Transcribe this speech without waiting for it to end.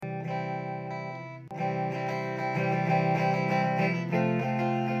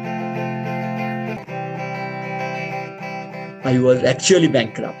I was actually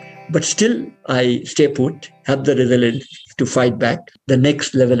bankrupt, but still I stay put, have the resilience to fight back. The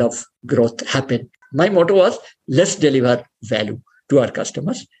next level of growth happened. My motto was, let's deliver value to our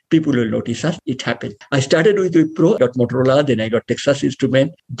customers. People will notice us. It happened. I started with Wipro, got Motorola, then I got Texas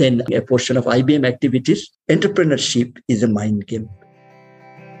Instrument, then a portion of IBM activities. Entrepreneurship is a mind game.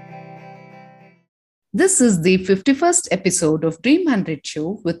 This is the 51st episode of Dream 100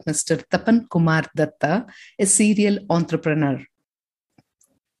 Show with Mr. Tapan Kumar Datta, a serial entrepreneur.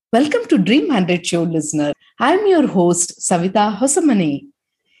 Welcome to Dream 100 Show, listener. I'm your host, Savita Hosamani.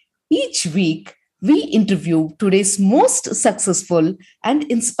 Each week, we interview today's most successful and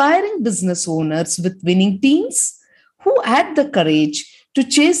inspiring business owners with winning teams who had the courage to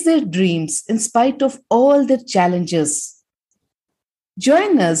chase their dreams in spite of all their challenges.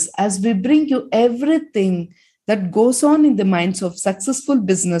 Join us as we bring you everything that goes on in the minds of successful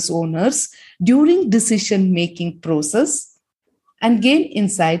business owners during decision-making process and gain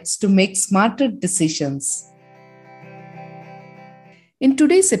insights to make smarter decisions. In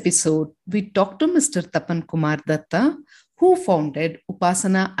today's episode, we talk to Mr. Tapan Kumar Datta, who founded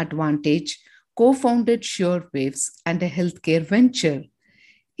Upasana Advantage, co-founded SureWaves, and a healthcare venture.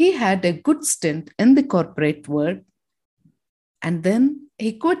 He had a good stint in the corporate world, and then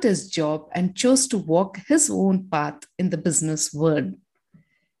he quit his job and chose to walk his own path in the business world.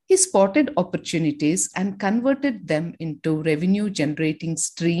 He spotted opportunities and converted them into revenue-generating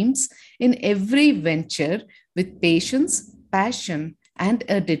streams in every venture with patience, passion, and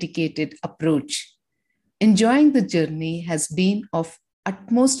a dedicated approach. Enjoying the journey has been of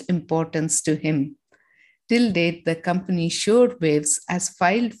utmost importance to him. Till date, the company SureWaves has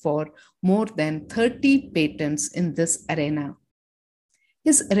filed for more than 30 patents in this arena.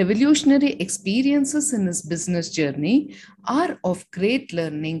 His revolutionary experiences in his business journey are of great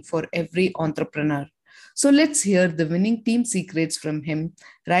learning for every entrepreneur. So let's hear the winning team secrets from him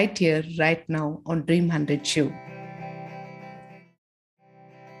right here, right now on Dream 100 Show.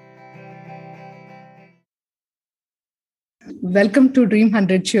 Welcome to Dream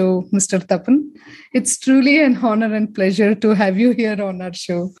 100 Show, Mr. Tapan. It's truly an honor and pleasure to have you here on our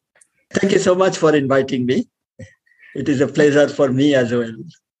show. Thank you so much for inviting me. It is a pleasure for me as well.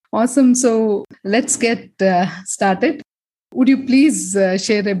 Awesome. So let's get started. Would you please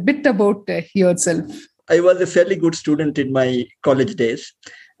share a bit about yourself? I was a fairly good student in my college days.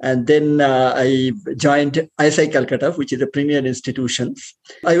 And then I joined ISI Calcutta, which is a premier institution.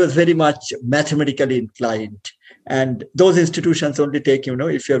 I was very much mathematically inclined. And those institutions only take,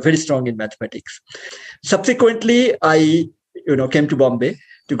 if you're very strong in mathematics. Subsequently, I, came to Bombay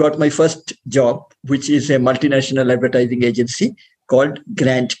to got my first job, which is a multinational advertising agency called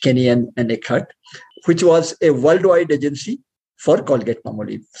Grant, Kenyon and Eckert, which was a worldwide agency for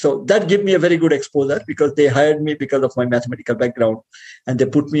Colgate-Palmolive. So that gave me a very good exposure because they hired me because of my mathematical background, and they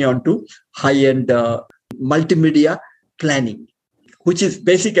put me onto high-end multimedia planning, which is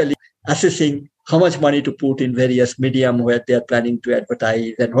basically assessing how much money to put in various medium where they are planning to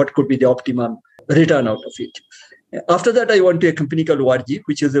advertise and what could be the optimum return out of it. After that, I went to a company called ORG,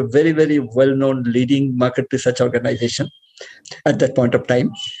 which is a very, very well-known leading market research organization at that point of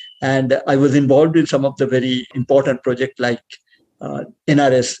time. And I was involved in some of the very important projects like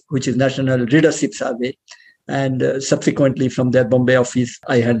NRS, which is National Readership Survey. And subsequently from their Bombay office,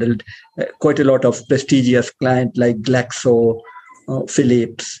 I handled quite a lot of prestigious clients like Glaxo,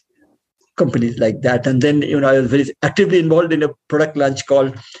 Philips, companies like that. And then, I was very actively involved in a product launch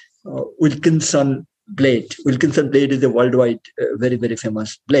called Wilkinson Blade. Wilkinson Blade is a worldwide, very, very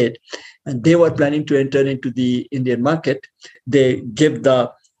famous blade. And they were planning to enter into the Indian market. They gave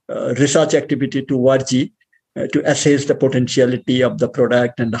the research activity to ORG to assess the potentiality of the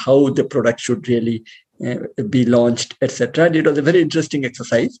product and how the product should really be launched, etc. And it was a very interesting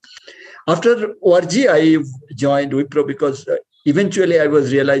exercise. After ORG, I joined Wipro because eventually I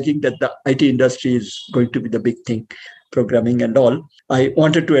was realizing that the IT industry is going to be the big thing, programming and all. I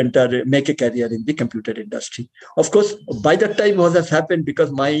wanted to make a career in the computer industry. Of course, by that time, what has happened,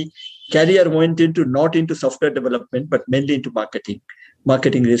 because my career went not into software development, but mainly into marketing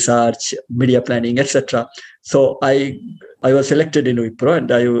research, media planning, etc. So I was selected in Wipro,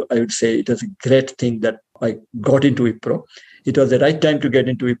 and I would say it was a great thing that I got into Wipro. It was the right time to get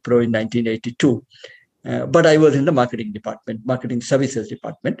into Wipro in 1982. But I was in the marketing services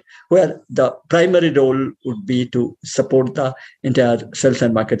department, where the primary role would be to support the entire sales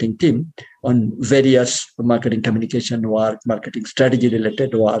and marketing team on various marketing communication work, marketing strategy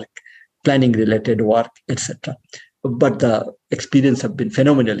related work, planning related work, etc. but the experience have been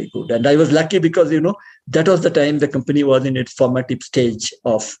phenomenally good. And I was lucky because, that was the time the company was in its formative stage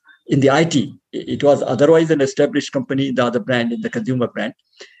of in the IT. It was otherwise an established company in the other brand, in the consumer brand.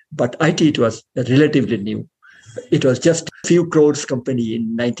 But IT, it was relatively new. It was just a few crores company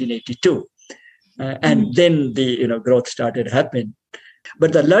in 1982. And then the growth started happening.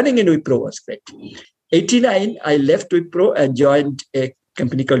 But the learning in Wipro was great. 89, I left Wipro and joined a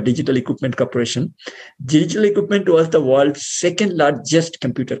company called Digital Equipment Corporation. Digital Equipment was the world's second largest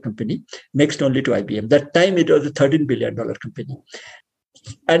computer company, next only to IBM. That time it was a $13 billion company.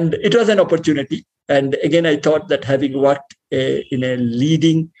 And it was an opportunity. And again, I thought that having worked in a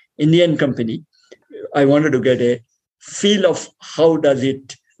leading Indian company, I wanted to get a feel of how does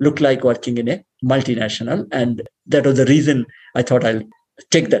it look like working in a multinational. And that was the reason I thought I'll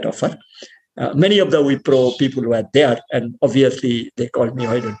take that offer. Many of the Wipro people were there, and obviously they called me,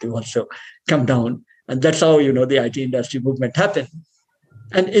 why don't you also come down? And that's how, the IT industry movement happened.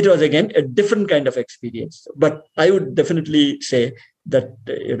 And it was, again, a different kind of experience. But I would definitely say that,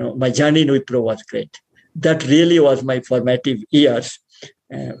 my journey in Wipro was great. That really was my formative years,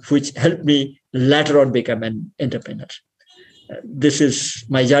 which helped me later on become an entrepreneur. This is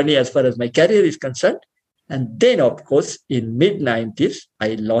my journey as far as my career is concerned. And then, of course, in mid-90s,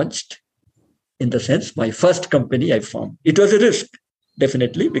 I launched, in the sense, my first company I formed. It was a risk,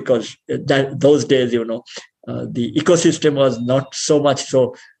 definitely, because those days, the ecosystem was not so much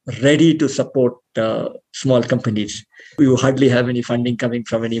so ready to support small companies. We hardly have any funding coming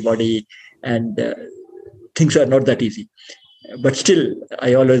from anybody, and things are not that easy. But still,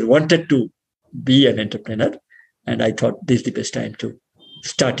 I always wanted to be an entrepreneur, and I thought this is the best time to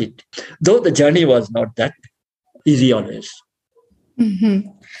start it. Though the journey was not that easy always. Mm-hmm.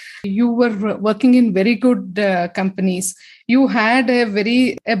 You were working in very good companies. You had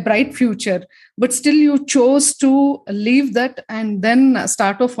a bright future, but still you chose to leave that and then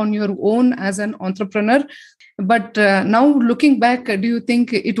start off on your own as an entrepreneur. But now looking back, do you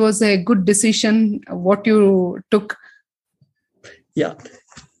think it was a good decision what you took? Yeah,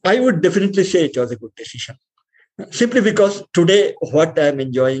 I would definitely say it was a good decision. Simply because today what I'm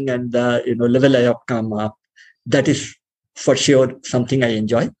enjoying and the level I have come up, that is for sure something I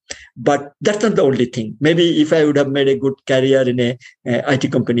enjoy. But that's not the only thing. Maybe if I would have made a good career in a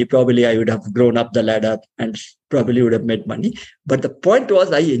IT company, probably I would have grown up the ladder and probably would have made money. But the point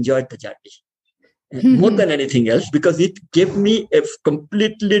was I enjoyed the journey more than anything else, because it gave me a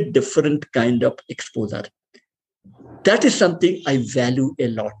completely different kind of exposure. That is something I value a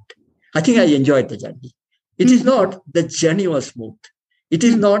lot. I think I enjoyed the journey. It is not the journey was smooth. It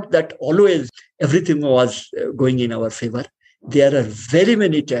is not that always everything was going in our favor. There are very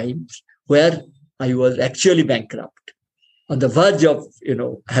many times where I was actually bankrupt, on the verge of,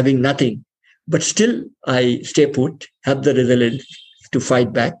 having nothing. But still, I stay put, have the resilience to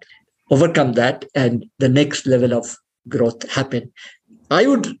fight back, overcome that, and the next level of growth happen. I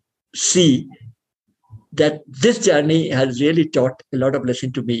would see that this journey has really taught a lot of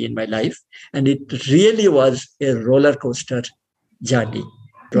lesson to me in my life. And it really was a roller coaster journey.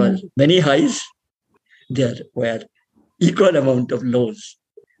 It was many highs. There were equal amount of lows,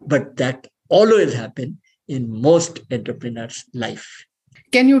 but that always happen in most entrepreneurs' life.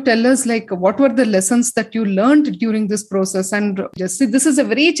 Can you tell us, what were the lessons that you learned during this process? And just see, this is a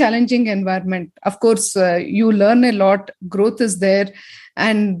very challenging environment. Of course, you learn a lot, growth is there,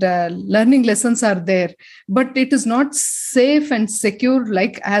 and learning lessons are there, but it is not safe and secure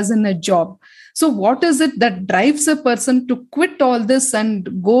like as in a job. So what is it that drives a person to quit all this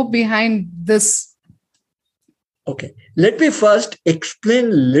and go behind this? Okay, let me first explain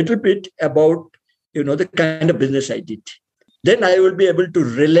a little bit about, the kind of business I did. Then I will be able to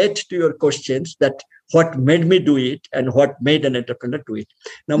relate to your questions that what made me do it and what made an entrepreneur do it.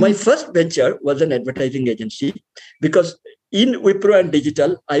 Now, my first venture was an advertising agency, because in Wipro and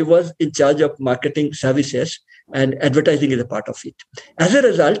Digital, I was in charge of marketing services and advertising is a part of it. As a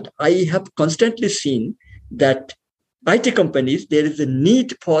result, I have constantly seen that IT companies, there is a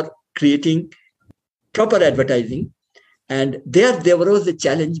need for creating proper advertising. And there was a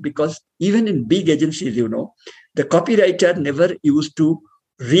challenge, because even in big agencies, the copywriter never used to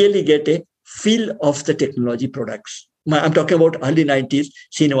really get a feel of the technology products. I'm talking about early 90s,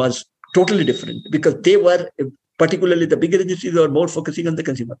 scene was totally different, because they were, particularly the bigger agencies, were more focusing on the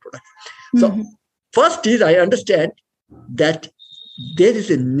consumer products. So first is I understand that there is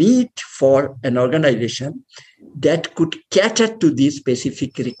a need for an organization that could cater to this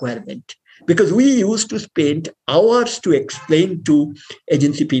specific requirement. Because we used to spend hours to explain to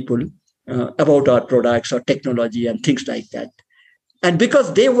agency people about our products or technology and things like that. And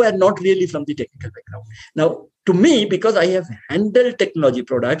because they were not really from the technical background. Now, to me, because I have handled technology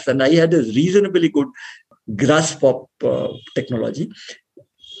products and I had a reasonably good grasp of technology,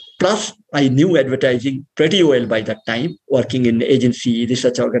 plus I knew advertising pretty well by that time, working in agency,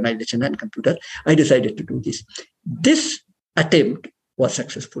 research organization, and computer, I decided to do this. This attempt was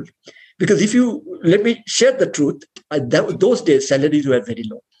successful. Because let me share the truth, those days salaries were very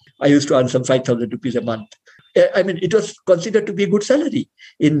low. I used to earn some 5,000 rupees a month. I mean, it was considered to be a good salary.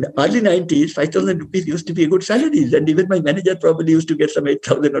 In early 90s, 5,000 rupees used to be a good salary. And even my manager probably used to get some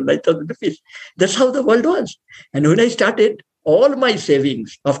 8,000 or 9,000 rupees. That's how the world was. And when I started, all my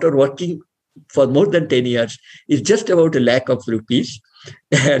savings after working for more than 10 years is just about 1 lakh of rupees.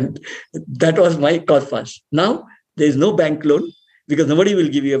 And that was my corpus. Now, there is no bank loan because nobody will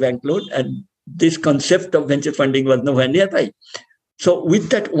give you a bank loan. And this concept of venture funding was nowhere nearby. So with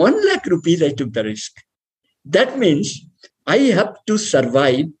that 1 lakh rupees, I took the risk. That means I have to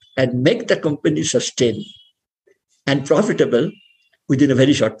survive and make the company sustain and profitable within a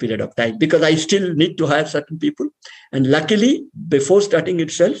very short period of time, because I still need to hire certain people. And luckily, before starting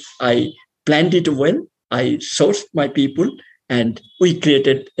itself, I planned it well. I sourced my people and we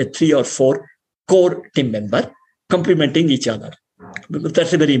created a 3 or 4 core team members complementing each other.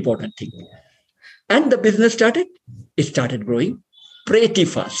 That's a very important thing. And the business started growing pretty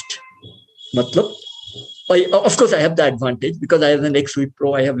fast. Of course, I have the advantage because I am an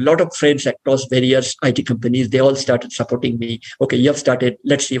ex-Wipro. I have a lot of friends across various IT companies. They all started supporting me. Okay, you have started.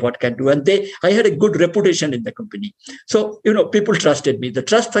 Let's see what can do. And I had a good reputation in the company. So, people trusted me. The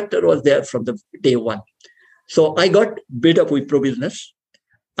trust factor was there from the day one. So I got bit of Wipro business.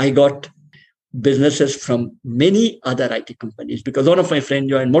 I got businesses from many other IT companies because one of my friends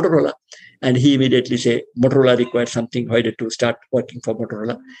joined Motorola and he immediately said, Motorola required something. Why did you start working for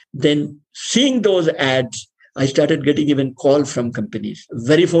Motorola? Then seeing those ads, I started getting even calls from companies.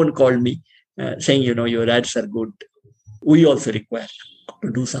 Verifone called me saying, your ads are good. We also require to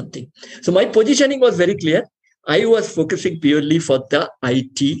do something. So my positioning was very clear. I was focusing purely for the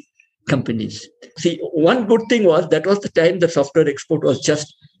IT companies. See, one good thing was that was the time the software export was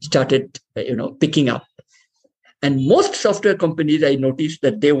just started, picking up. And most software companies, I noticed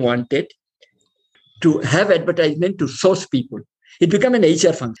that they wanted to have advertisement to source people. It became an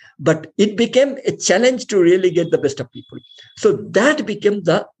HR function, but it became a challenge to really get the best of people. So that became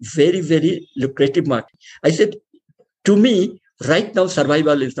the very, very lucrative market. I said, to me, right now,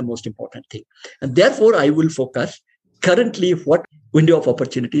 survival is the most important thing. And therefore, I will focus currently what window of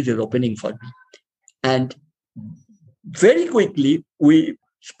opportunities is opening for me. And very quickly, we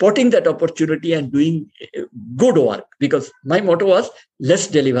spotting that opportunity and doing good work, because my motto was, let's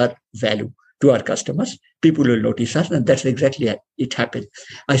deliver value to our customers. People will notice us. And that's exactly it happened.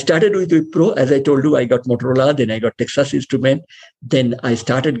 I started with Wipro. As I told you, I got Motorola, then I got Texas Instruments. Then I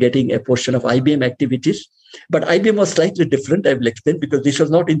started getting a portion of IBM activities. But IBM was slightly different, I will explain, because this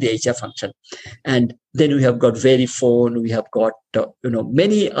was not in the HR function. And then we have got Verifone, we have got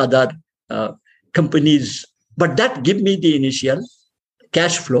many other companies. But that gave me the initial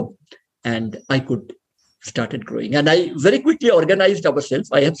cash flow, and I could started growing. And I very quickly organized ourselves.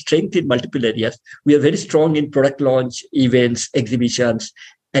 I have strength in multiple areas. We are very strong in product launch, events, exhibitions,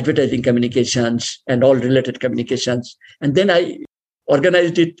 advertising communications, and all related communications. And then I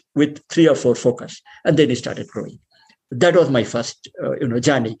organized it with 3 or 4 focus, and then it started growing. That was my first,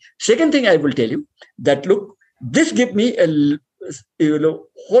 journey. Second thing I will tell you that, look, this gave me a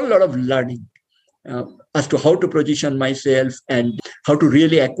whole lot of learning as to how to position myself and how to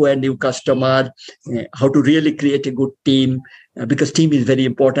really acquire new customer, how to really create a good team, because team is very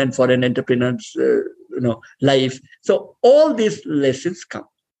important for an entrepreneur's life. So all these lessons come.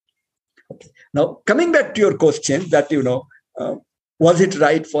 Okay. Now, coming back to your question that, was it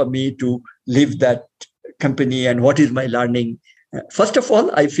right for me to leave that company and what is my learning? First of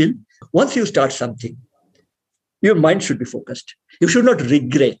all, I feel once you start something, your mind should be focused. You should not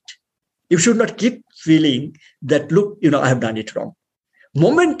regret. You should not keep feeling that, look, I have done it wrong.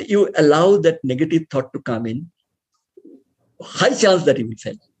 Moment you allow that negative thought to come in, high chance that you will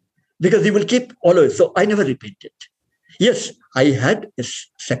fail, because you will keep always. So I never repented. Yes, I had a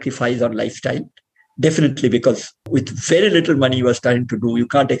sacrifice on lifestyle, definitely, because with very little money you are starting to do, you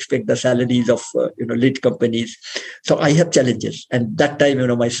can't expect the salaries of lead companies. So I have challenges. And that time,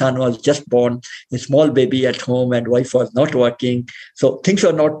 my son was just born, a small baby at home, and wife was not working. So things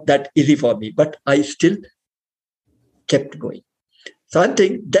were not that easy for me, but I still kept going. So I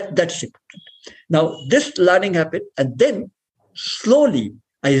think that's important. Now, this learning happened, and then slowly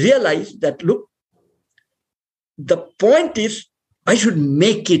I realized that, look, the point is I should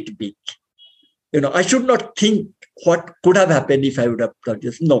make it big. I should not think what could have happened if I would have done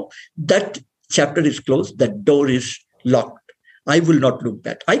this. No, that chapter is closed, that door is locked. I will not look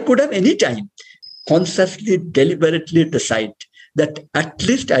back. I could have any time consciously, deliberately decide that at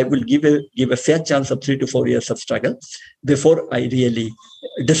least I will give a fair chance of 3 to 4 years of struggle before I really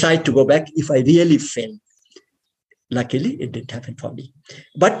decide to go back if I really fail. Luckily, it didn't happen for me.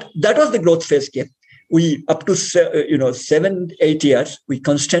 But that was the growth phase came. We, up to 7-8 years, we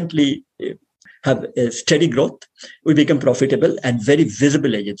constantly have a steady growth. We become profitable and very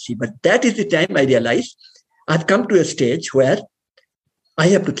visible agency. But that is the time I realized I've come to a stage where I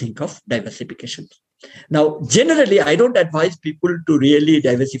have to think of diversification. Now, generally, I don't advise people to really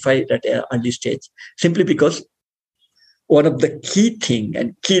diversify at an early stage, simply because one of the key thing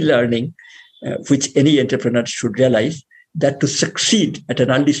and key learning which any entrepreneur should realize, that to succeed at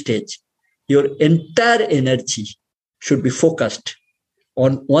an early stage, your entire energy should be focused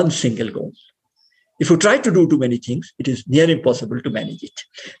on one single goal. If you try to do too many things, it is near impossible to manage it.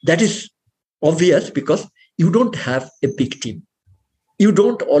 That is obvious because you don't have a big team. You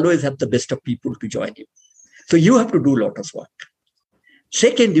don't always have the best of people to join you. So you have to do a lot of work.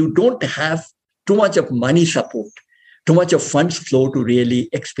 Second, you don't have too much of money support, too much of funds flow to really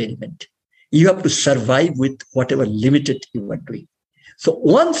experiment. You have to survive with whatever limited you are doing. So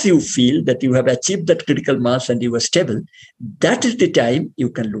once you feel that you have achieved that critical mass and you are stable, that is the time you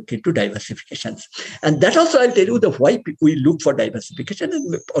can look into diversifications. And that also I'll tell you the why we look for diversification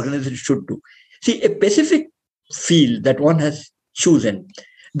and organizations should do. See, a specific field that one has chosen,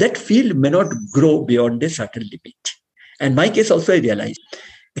 that field may not grow beyond a certain limit. And my case also I realized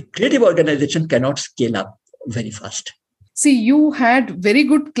a creative organization cannot scale up very fast. See, you had very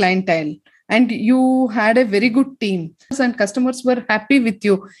good clientele. And you had a very good team and customers were happy with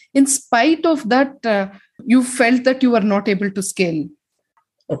you. In spite of that, you felt that you were not able to scale.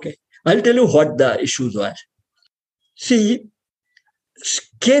 Okay. I'll tell you what the issues were. See,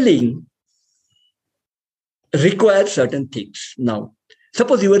 scaling requires certain things. Now,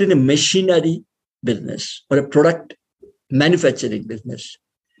 suppose you were in a machinery business or a product manufacturing business,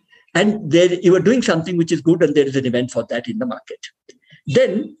 and there you are doing something which is good and there is a demand for that in the market.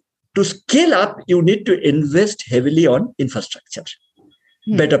 Then, to scale up, you need to invest heavily on infrastructure,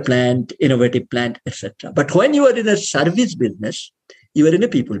 better plant, innovative plant, etc. But when you are in a service business, you are in a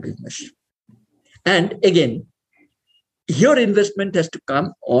people business. And again, your investment has to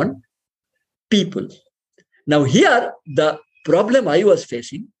come on people. Now here, the problem I was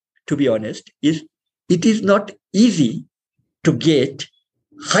facing, to be honest, is it is not easy to get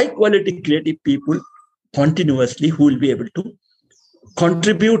high quality creative people continuously who will be able to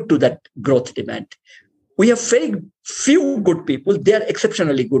contribute to that growth demand. We have very few good people. They are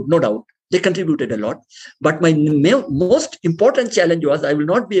exceptionally good, no doubt. They contributed a lot. But my most important challenge was I will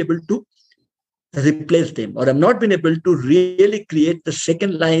not be able to replace them, or I'm not been able to really create the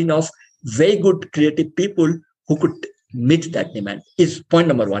second line of very good creative people who could meet that demand, is point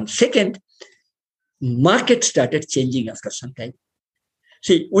number one. Second, market started changing after some time.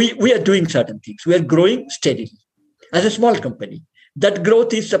 See, we are doing certain things. We are growing steadily as a small company. That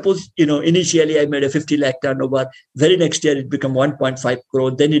growth is, suppose, initially I made a 50 lakh turnover. Very next year, it became 1.5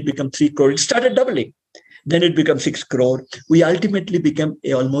 crore. Then it became 3 crore. It started doubling. Then it became 6 crore. We ultimately became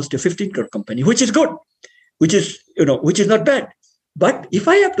almost a 15 crore company, which is good, which is not bad. But if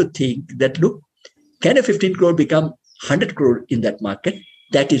I have to think that, look, can a 15 crore become 100 crore in that market?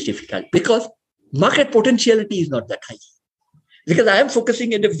 That is difficult because market potentiality is not that high. Because I am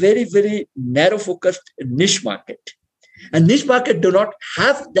focusing in a very, very narrow focused niche market. And niche market do not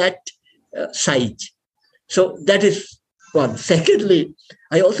have that size. So that is one. Secondly,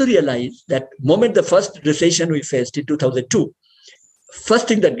 I also realized that moment the first recession we faced in 2002, first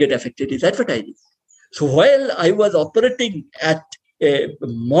thing that get affected is advertising. So while I was operating at a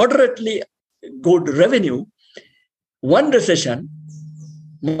moderately good revenue, one recession,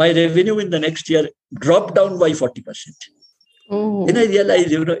 my revenue in the next year dropped down by 40%. Oh. Then I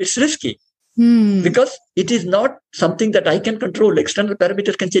realized, it's risky. Because it is not something that I can control. External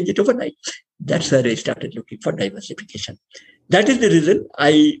parameters can change it overnight. That's where I started looking for diversification. That is the reason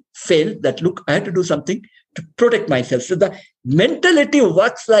I felt that, look, I have to do something to protect myself. So the mentality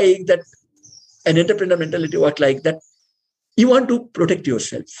works like that. An entrepreneur mentality works like that. You want to protect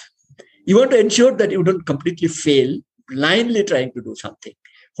yourself. You want to ensure that you don't completely fail blindly trying to do something.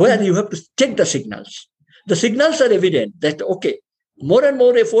 Where you have to check the signals. The signals are evident that, okay, more and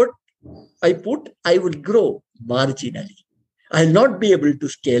more effort I put, I will grow marginally. I will not be able to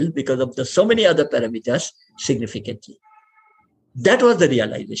scale because of the so many other parameters significantly. That was the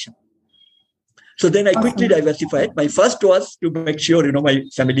realization. So then I quickly diversified. My first was to make sure, my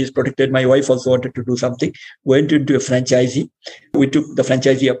family is protected. My wife also wanted to do something. Went into a franchisee. We took the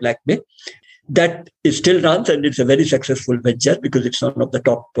franchisee of Black Bay. that is still runs, and it's a very successful venture because it's one of the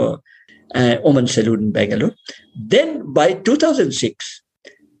top women saloon in Bangalore. Then by 2006,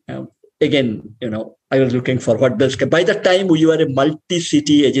 again, I was looking for what else. By the time we were a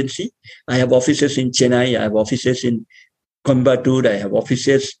multi-city agency, I have offices in Chennai, I have offices in Coimbatore, I have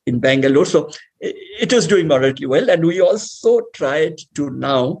offices in Bangalore. So it was doing moderately well. And we also tried to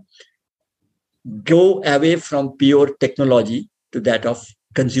now go away from pure technology to that of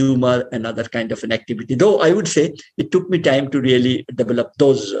consumer and other kind of an activity. Though I would say it took me time to really develop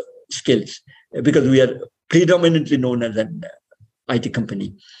those skills because we are predominantly known as an IT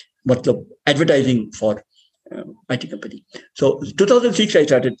company, but the advertising for IT company. So 2006, I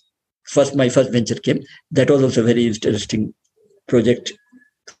started my first venture came. That was also a very interesting project,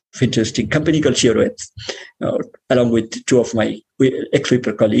 interesting company called SureWebs. Along with two of my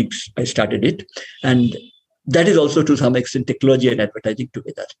ex-Wipro colleagues, I started it. And that is also to some extent technology and advertising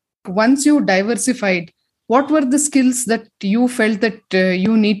together. Once you diversified, what were the skills that you felt that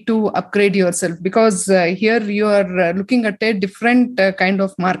you need to upgrade yourself? Because here you are looking at a different kind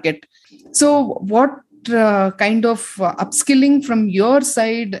of market. So what kind of upskilling from your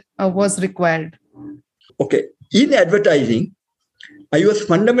side was required? Okay. In advertising, I was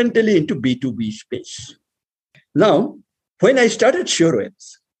fundamentally into B2B space. Now, when I started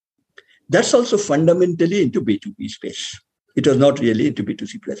SureWebs, that's also fundamentally into B2B space. It was not really into B2C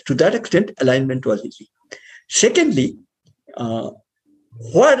space. To that extent, alignment was easy. Secondly,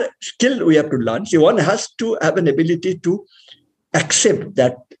 what skill we have to learn? See, one has to have an ability to accept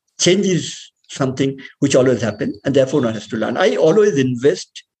that change is something which always happens, and therefore one has to learn. I always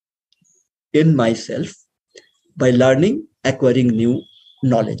invest in myself by learning, acquiring new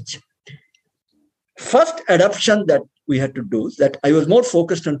knowledge. First adoption that we had to do is that I was more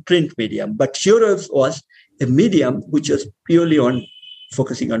focused on print medium, but SureWebs was a medium which was purely on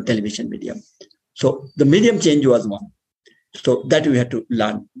focusing on television medium. So the medium change was one. So that we had to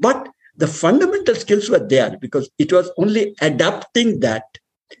learn. But the fundamental skills were there because it was only adapting that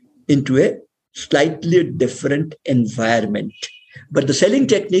into a slightly different environment. But the selling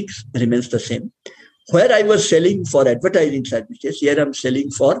techniques remains the same. Where I was selling for advertising services, here I'm selling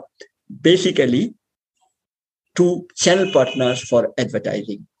for basically to channel partners for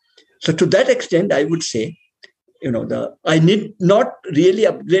advertising. So to that extent, I would say, I need not really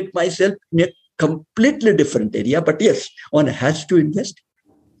upgrade myself in a completely different area, but yes, one has to invest,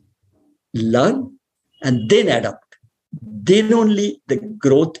 learn, and then adapt. Then only the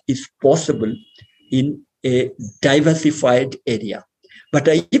growth is possible in a diversified area. But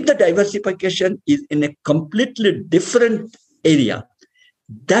if the diversification is in a completely different area,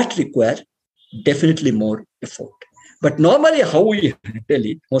 that requires definitely more effort. But normally how we handle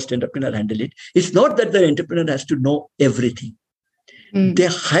it, most entrepreneurs handle it, it's not that the entrepreneur has to know everything. They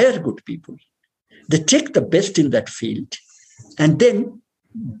hire good people. They take the best in that field and then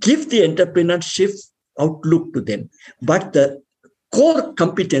give the entrepreneurship outlook to them. But the core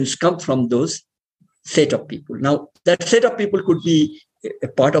competence comes from those set of people. Now, that set of people could be a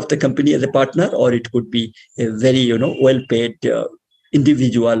part of the company as a partner, or it could be a very, well-paid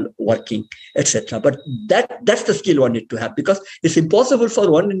individual working, etc. But that's the skill one need to have, because it's impossible for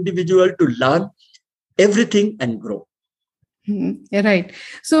one individual to learn everything and grow. Right.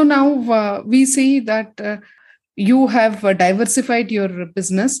 So now we see that you have diversified your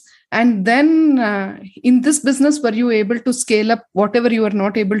business, and then in this business, were you able to scale up whatever you were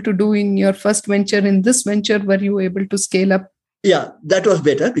not able to do in your first venture? In this venture, were you able to scale up? Yeah, that was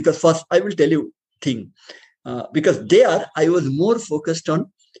better, because first I will tell you thing. Because there I was more focused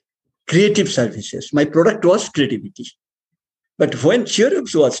on creative services. My product was creativity. But when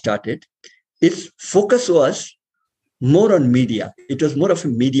SureWebs was started, its focus was more on media. It was more of a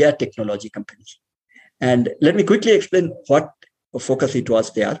media technology company. And let me quickly explain what focus it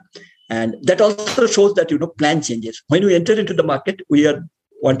was there. And that also shows that, plan changes. When we enter into the market, we are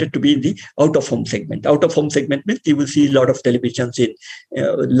wanted to be in the out-of-home segment. Out-of-home segment means you will see a lot of televisions in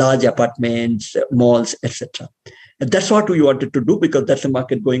large apartments, malls, etc. And that's what we wanted to do, because that's a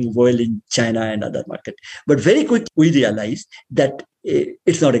market going well in China and other market. But very quickly we realized that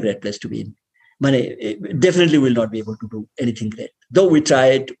it's not a great place to be in. Money definitely will not be able to do anything great. Though we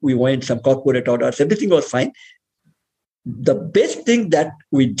tried, we went some corporate orders, everything was fine. The best thing that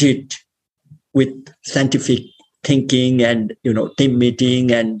we did with scientific thinking and team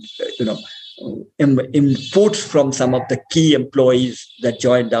meeting and inputs from some of the key employees that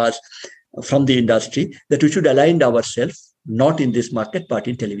joined us from the industry, that we should align ourselves not in this market but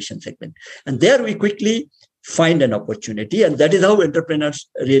in television segment. And there we quickly find an opportunity, and that is how entrepreneurs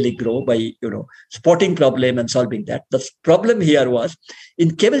really grow, by spotting problem and solving that. The problem here was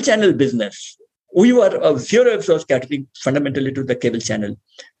in cable channel business, We were, Zero Waves was catering fundamentally to the cable channel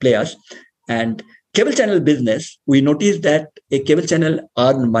players. And cable channel business, we noticed that a cable channel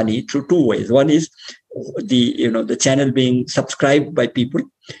earn money through two ways. One is the channel being subscribed by people.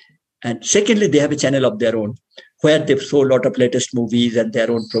 And secondly, they have a channel of their own where they've sold a lot of latest movies and their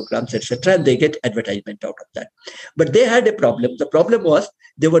own programs, etc. And they get advertisement out of that. But they had a problem. The problem was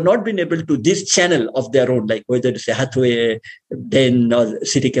they were not being able to, this channel of their own, like whether it's a Hathway, Den, or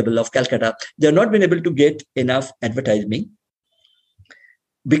City Cable of Calcutta, they're not been able to get enough advertising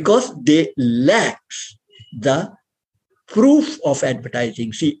because they lack the proof of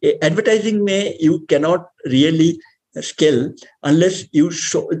advertising. See, advertising you cannot really scale unless you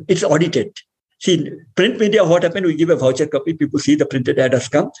show it's audited. See, print media, what happened? We give a voucher copy, people see the printed ad has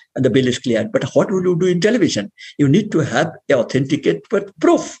come and the bill is cleared. But what will you do in television? You need to have an authenticate but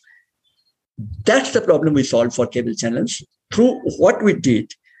proof. That's the problem we solved for cable channels. Through what we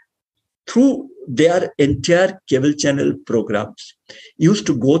did, through their entire cable channel programs, used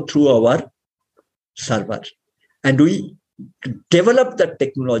to go through our server. And we developed the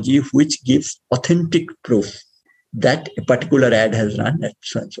technology which gives authentic proof that a particular ad has run at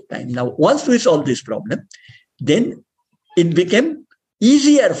so and so time. Now, once we solved this problem, then it became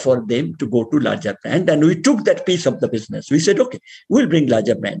easier for them to go to larger brand. And we took that piece of the business. We said, okay, we'll bring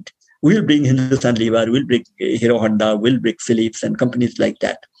larger brand. We'll bring Hindustan Lever, we'll bring Hero Honda, we'll bring Philips and companies like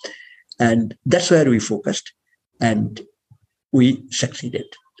that. And that's where we focused. And we succeeded.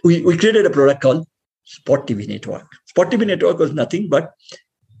 We created a product called Spot TV Network. Spot TV Network was nothing but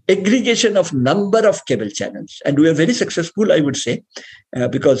aggregation of number of cable channels. And we are very successful, I would say,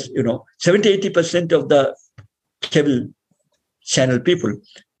 because, 70-80% of the cable channel people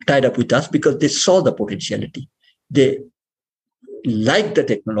tied up with us because they saw the potentiality. They liked the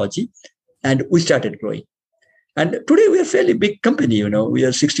technology and we started growing. And today we are a fairly big company, we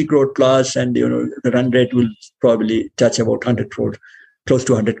are 60 crore plus and, the run rate will probably touch about 100 crore, close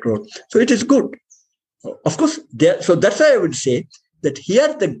to 100 crore. So it is good. Of course, so that's why I would say that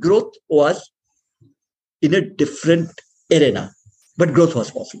here the growth was in a different arena, but growth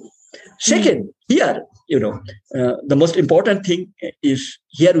was possible. Second, here, the most important thing is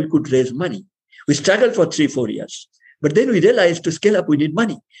here we could raise money. We struggled for 3-4 years, but then we realized to scale up, we need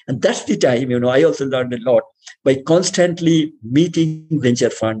money. And that's the time, I also learned a lot by constantly meeting venture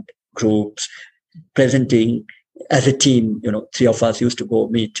fund groups, presenting as a team, 3 of us used to go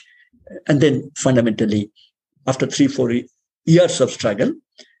meet. And then fundamentally, after 3-4 years of struggle,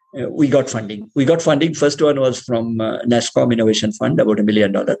 we got funding. First one was from NASSCOM Innovation Fund, about $1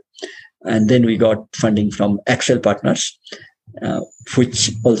 million. And then we got funding from Axel Partners,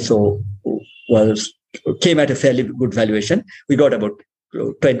 which also came at a fairly good valuation. We got about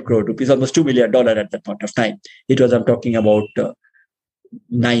 10 crore rupees, almost $2 million at that point of time. It was, I'm talking about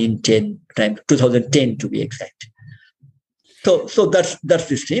 9-10 times, 2010 to be exact. So that's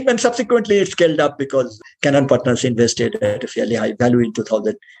the stream. And subsequently it scaled up because Canon Partners invested at a fairly high value in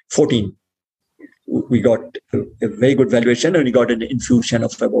 2014. We got a very good valuation and we got an infusion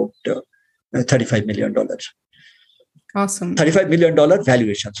of about $35 million. Awesome. $35 million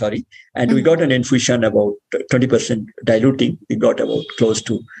valuation, sorry. And we got an infusion about 20% diluting. We got about close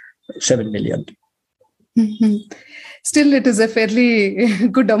to 7 million. Mm-hmm. Still, it is a fairly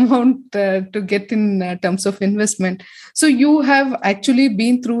good amount to get in terms of investment. So you have actually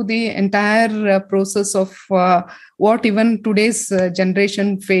been through the entire process of what even today's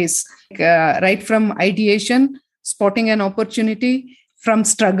generation face, right from ideation, spotting an opportunity, from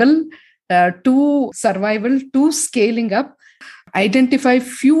struggle to survival to scaling up. Identify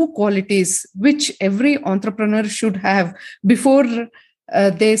few qualities which every entrepreneur should have before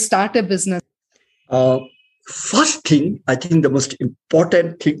they start a business. First thing, I think the most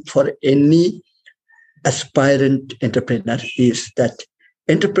important thing for any aspirant entrepreneur is that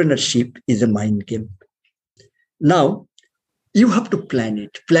entrepreneurship is a mind game. Now, you have to plan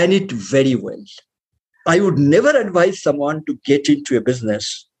it very well. I would never advise someone to get into a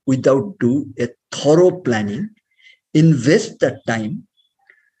business without do a thorough planning, invest that time,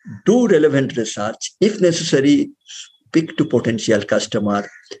 do relevant research, if necessary, speak to potential customer,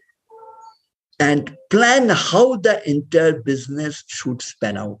 and plan how the entire business should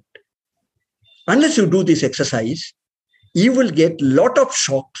span out. Unless you do this exercise, you will get a lot of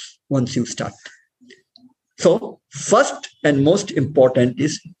shocks once you start. So first and most important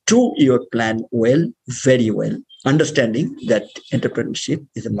is do your plan well, very well, understanding that entrepreneurship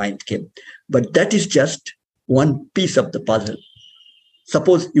is a mind game. But that is just one piece of the puzzle.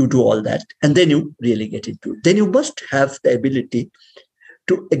 Suppose you do all that and then you really get into it. Then you must have the ability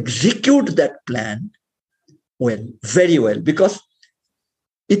to execute that plan well, very well, because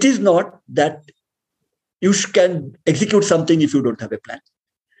it is not that you can execute something if you don't have a plan.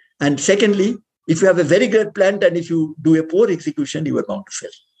 And secondly, if you have a very great plan and if you do a poor execution, you are bound to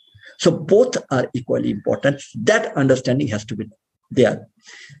fail. So both are equally important. That understanding has to be there.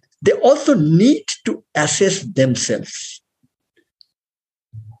 They also need to assess themselves.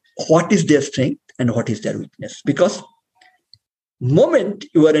 What is their strength and what is their weakness? Because moment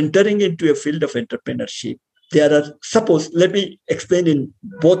you are entering into a field of entrepreneurship, there are, suppose, let me explain in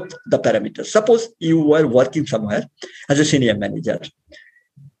both the parameters. Suppose you were working somewhere as a senior manager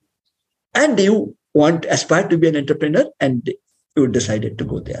and you aspire to be an entrepreneur and you decided to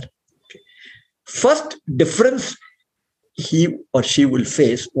go there. Okay. First difference he or she will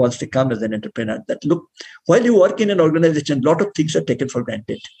face once they come as an entrepreneur, that look, while you work in an organization, a lot of things are taken for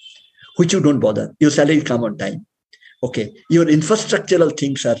granted, which you don't bother. Your salary come on time. Okay. Your infrastructural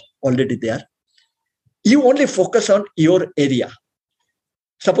things are already there. You only focus on your area.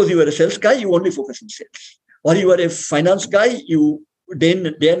 Suppose you are a sales guy, you only focus on sales. Or you are a finance guy, you day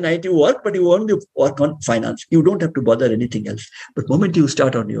and night you work, but you only work on finance. You don't have to bother anything else. But the moment you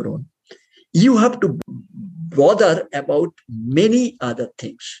start on your own, you have to bother about many other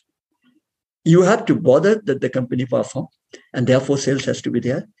things. You have to bother that the company perform, and therefore sales has to be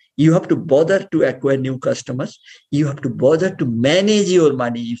there. You have to bother to acquire new customers. You have to bother to manage your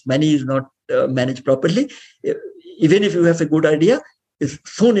money. If money is not managed properly, even if you have a good idea,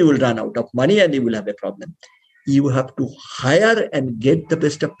 soon you will run out of money and you will have a problem. You have to hire and get the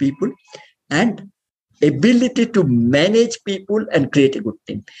best of people and ability to manage people and create a good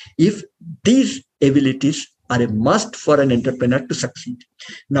team. If these abilities are a must for an entrepreneur to succeed.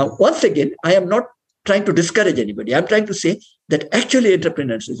 Now, once again, I am not trying to discourage anybody. I'm trying to say that actually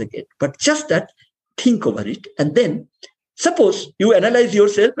entrepreneurs is a gate, but just that, think over it. And then suppose you analyze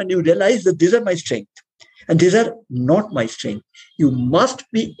yourself and you realize that these are my strengths and these are not my strength. You must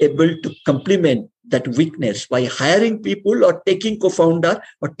be able to complement that weakness by hiring people or taking co-founder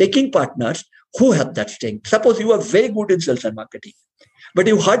or taking partners who have that strength. Suppose you are very good in sales and marketing, but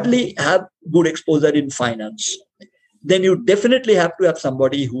you hardly have good exposure in finance. Then you definitely have to have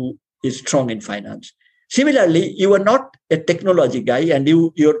somebody who is strong in finance. Similarly, you are not a technology guy and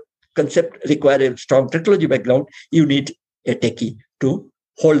your concept requires a strong technology background. You need a techie to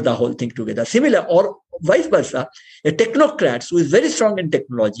hold the whole thing together. Similar or vice versa, a technocrat who is very strong in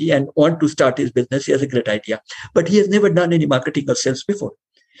technology and want to start his business, he has a great idea, but he has never done any marketing or sales before.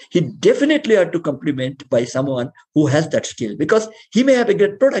 He definitely had to complement by someone who has that skill, because he may have a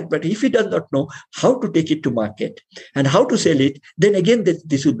great product, but if he does not know how to take it to market and how to sell it, then again,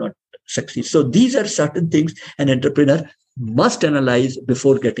 this will not succeed. So these are certain things an entrepreneur must analyze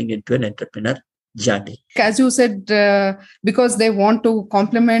before getting into an entrepreneur journey. As you said, because they want to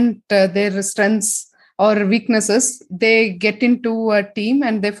complement their strengths or weaknesses, they get into a team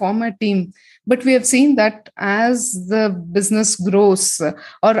and they form a team. But we have seen that as the business grows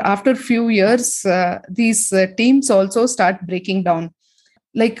or after a few years, these teams also start breaking down.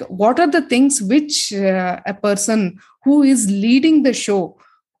 Like, what are the things which a person who is leading the show,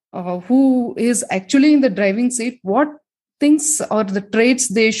 who is actually in the driving seat, what things or the traits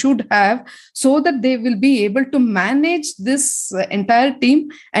they should have so that they will be able to manage this entire team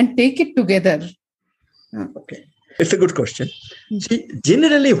and take it together? Okay. It's a good question. See,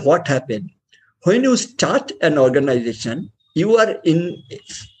 generally what happens when you start an organization, you are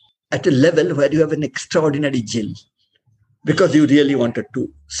at a level where you have an extraordinary zeal because you really wanted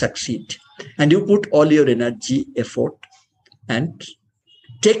to succeed. And you put all your energy, effort, and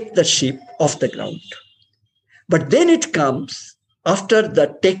take the ship off the ground. But then it comes, after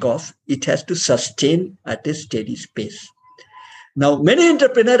the takeoff, it has to sustain at a steady pace. Now, many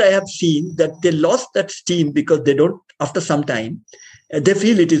entrepreneurs I have seen that they lost that steam because they don't, after some time, they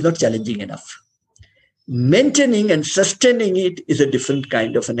feel it is not challenging enough. Maintaining and sustaining it is a different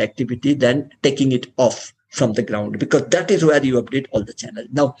kind of an activity than taking it off from the ground, because that is where you update all the channels.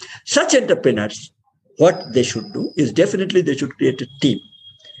 Now, such entrepreneurs, what they should do is definitely they should create a team.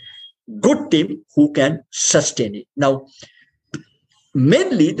 Good team who can sustain it. Now,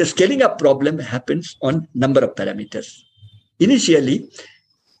 mainly the scaling up problem happens on number of parameters. Initially,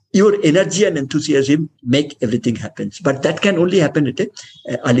 your energy and enthusiasm make everything happen, but that can only happen at an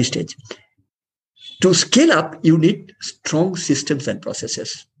early stage. To scale up, you need strong systems and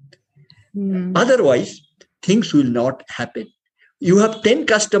processes. Otherwise, things will not happen. You have 10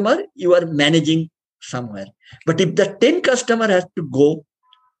 customers, you are managing somewhere. But if the 10 customer has to go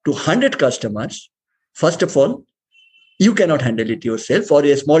to 100 customers, first of all, you cannot handle it yourself, or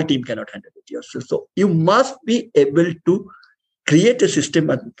a small team cannot handle it yourself. So you must be able to create a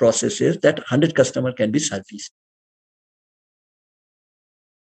system and processes that 100 customers can be serviced.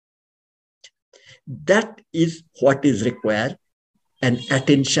 That is what is required. And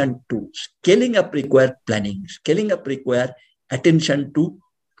attention to scaling up require planning. Scaling up require attention to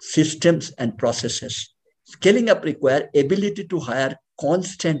systems and processes. Scaling up require ability to hire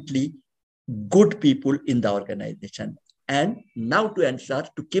constantly good people in the organization. And now to answer,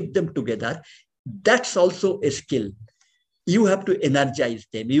 to keep them together, that's also a skill. You have to energize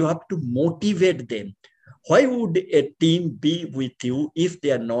them. You have to motivate them. Why would a team be with you if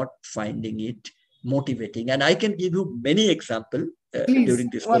they are not finding it motivating? And I can give you many examples during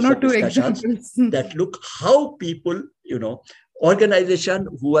this course of discussions that look how people, organization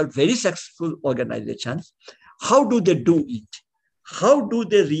who are very successful organizations, how do they do it? How do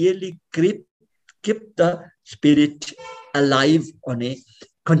they really keep the spirit alive on a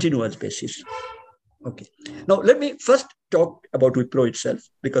continuous basis? Okay. Now, let me first talk about Wipro itself,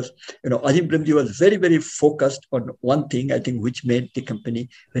 because, Azim Premji was very, very focused on one thing, I think, which made the company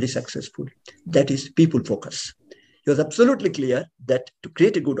very successful. That is people focus. He was absolutely clear that to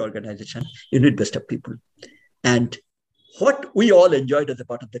create a good organization, you need best of people. And what we all enjoyed as a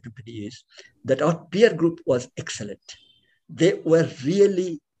part of the company is that our peer group was excellent. They were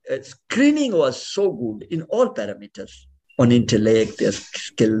really, screening was so good in all parameters. On intellect, their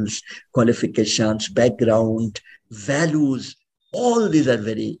skills, qualifications, background, values, all these are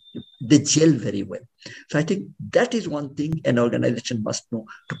they gel very well. So I think that is one thing an organization must know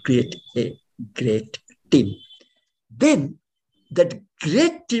to create a great team. Then that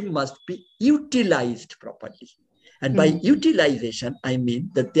great team must be utilized properly. And by utilization, I mean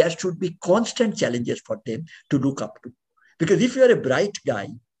that there should be constant challenges for them to look up to. Because if you are a bright guy,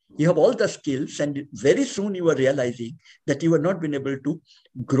 you have all the skills, and very soon you are realizing that you are not been able to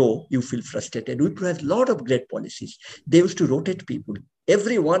grow, you feel frustrated. Wipro has a lot of great policies. They used to rotate people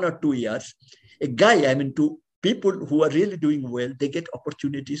every 1 or 2 years. To people who are really doing well, they get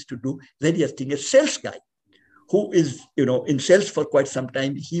opportunities to do various things. A sales guy who is, in sales for quite some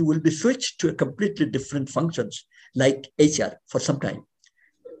time, he will be switched to a completely different functions like HR for some time.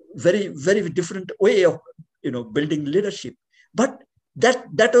 Very, very different way of, building leadership. But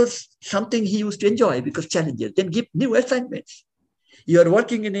that was something he used to enjoy because challenges, then give new assignments. You are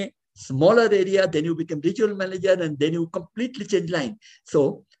working in a smaller area, then you become regional manager, and then you completely change line.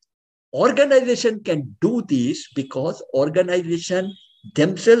 So organization can do this because organization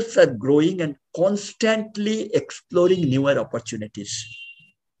themselves are growing and constantly exploring newer opportunities.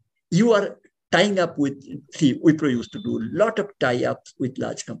 You are tying up with, Wipro used to do a lot of tie-ups with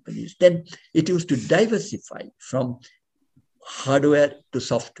large companies. Then it used to diversify from hardware to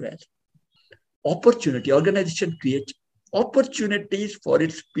software. Organization creates opportunities for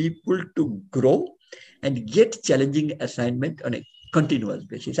its people to grow and get challenging assignment on a continuous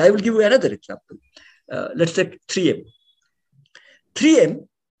basis. I will give you another example. Let's take 3M. 3M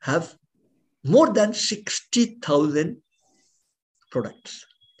have more than 60,000 products.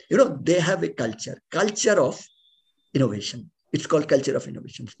 They have a culture of innovation. It's called culture of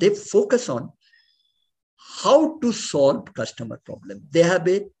innovation. They focus on how to solve customer problem. They have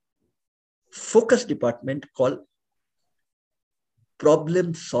a focus department called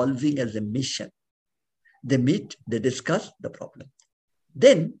problem solving as a mission. They meet, they discuss the problem.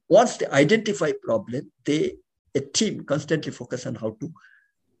 Then once they identify problem, a team constantly focus on how to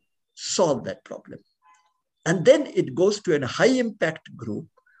solve that problem. And then it goes to a high impact group,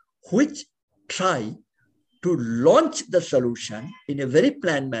 which try to launch the solution in a very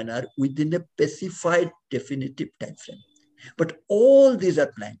planned manner within a specified definitive time frame. But all these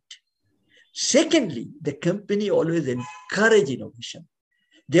are planned. Secondly, the company always encourage innovation.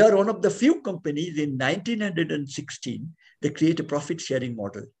 They are one of the few companies in 1916, they create a profit sharing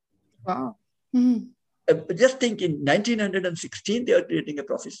model. Wow. Just think, in 1916, they are creating a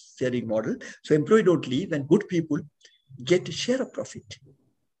profit sharing model. So employee don't leave and good people get a share of profit.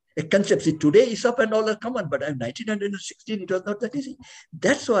 A concept. See, today ESOP and all are common, but in 1916, it was not that easy.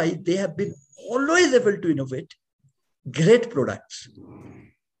 That's why they have been always able to innovate great products,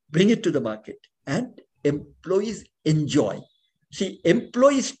 bring it to the market, and employees enjoy. See,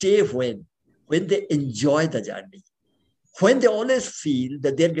 employees stay when they enjoy the journey, when they always feel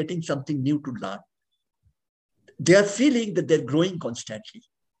that they're getting something new to learn. They are feeling that they're growing constantly.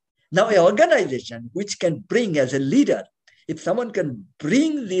 Now, an organization which can bring as a leader, if someone can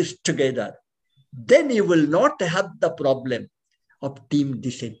bring this together, then you will not have the problem of team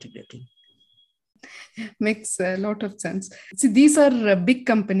disintegrating. Makes a lot of sense. See, these are big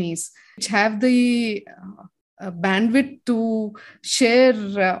companies which have the bandwidth to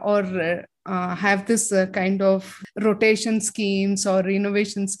share or have this kind of rotation schemes or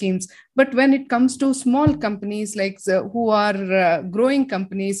innovation schemes. But when it comes to small companies like who are growing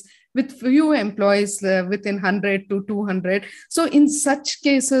companies, with few employees within 100 to 200. So in such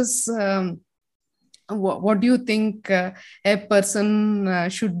cases, what do you think a person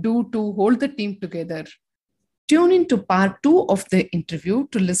should do to hold the team together? Tune in to part 2 of the interview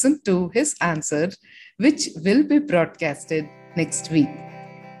to listen to his answer, which will be broadcasted next week.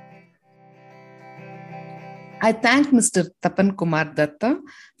 I thank Mr. Tapan Kumar Datta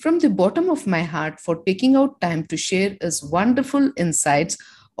from the bottom of my heart for taking out time to share his wonderful insights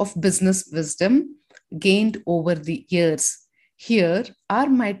of business wisdom gained over the years. Here are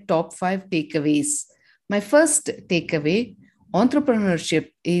my top 5 takeaways. My first takeaway: entrepreneurship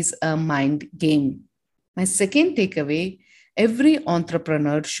is a mind game. My second takeaway: every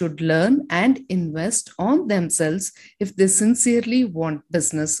entrepreneur should learn and invest on themselves if they sincerely want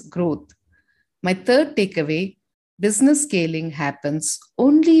business growth. My third takeaway: business scaling happens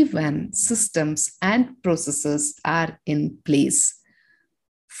only when systems and processes are in place.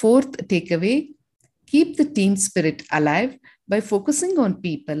 Fourth takeaway: keep the team spirit alive by focusing on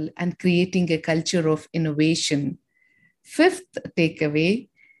people and creating a culture of innovation. Fifth takeaway: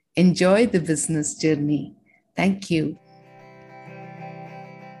 enjoy the business journey. Thank you.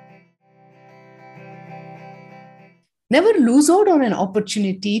 Never lose out on an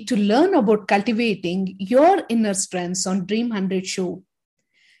opportunity to learn about cultivating your inner strengths on Dream 100 Show.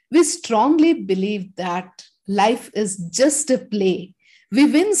 We strongly believe that life is just a play. We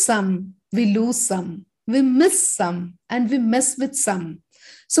win some, we lose some, we miss some, and we mess with some.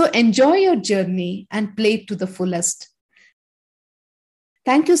 So enjoy your journey and play to the fullest.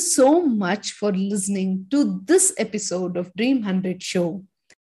 Thank you so much for listening to this episode of Dream 100 Show.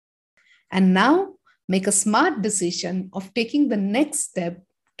 And now, make a smart decision of taking the next step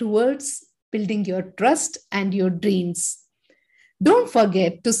towards building your trust and your dreams. Don't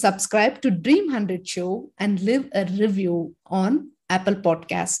forget to subscribe to Dream 100 Show and leave a review on Apple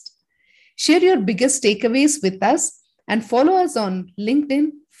Podcast. Share your biggest takeaways with us and follow us on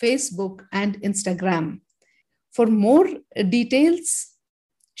LinkedIn, Facebook, and Instagram. For more details,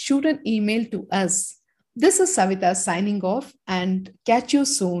 shoot an email to us. This is Savita signing off, and catch you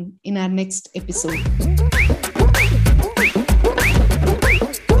soon in our next episode.